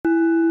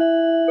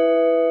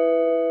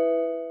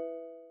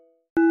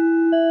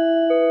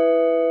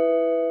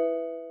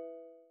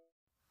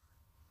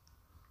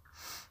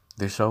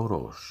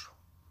Δεσαουρός,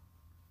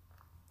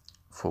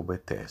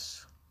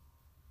 φοβετές,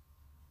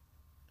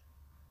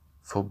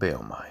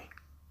 φοβέομαι.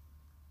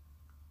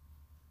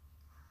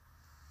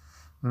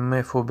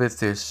 Με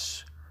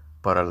φοβέτες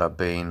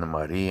παραλαβέην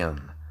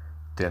Μαρίαν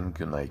τεν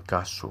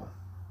γιουναϊκά σου.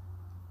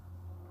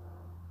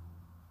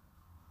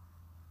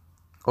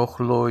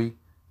 Οχλόι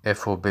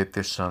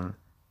εφοβέτεσαν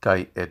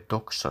καί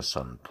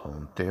εδόξασαν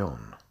τον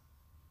Θεόν.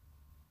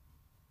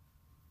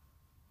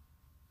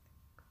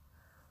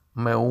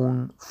 Με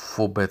ούν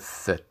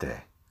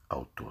φοβεθέτε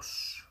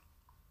αυτούς.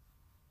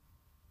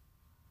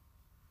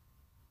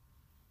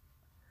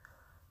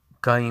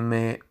 Καί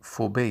με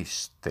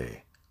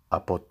φοβέστε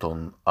από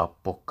τον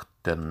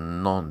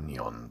αποκτενόνιον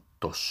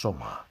το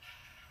σώμα,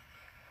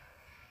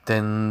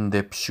 τεν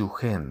δε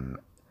ψυχήν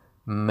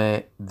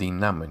με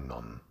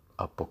δυνάμενον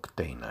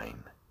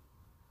αποκτέναιν.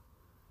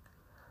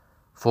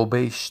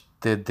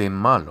 Φοβέστε δε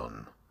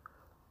μάλλον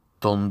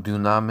τον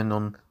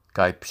δυνάμενον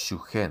καί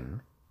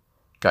ψυχήν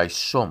καί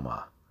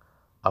σώμα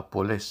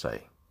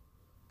απολέσαι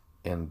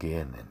εν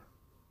γένεν.